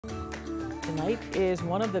Tonight is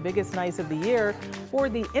one of the biggest nights of the year for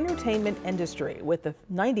the entertainment industry, with the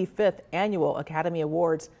 95th Annual Academy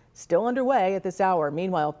Awards still underway at this hour.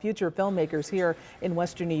 Meanwhile, future filmmakers here in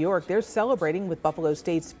Western New York, they're celebrating with Buffalo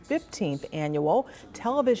State's 15th Annual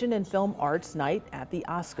Television and Film Arts Night at the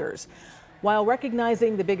Oscars. While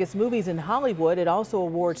recognizing the biggest movies in Hollywood, it also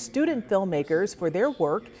awards student filmmakers for their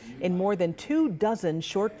work in more than 24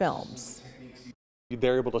 short films.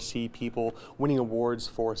 They're able to see people winning awards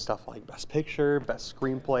for stuff like Best Picture, Best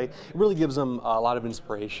Screenplay. It really gives them a lot of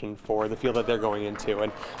inspiration for the field that they're going into.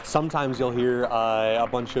 And sometimes you'll hear a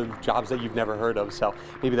bunch of jobs that you've never heard of. So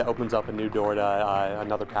maybe that opens up a new door to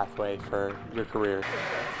another pathway for your career.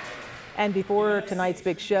 And before tonight's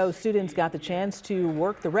big show, students got the chance to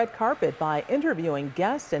work the red carpet by interviewing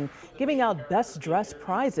guests and giving out best dressed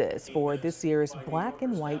prizes for this year's black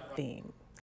and white theme.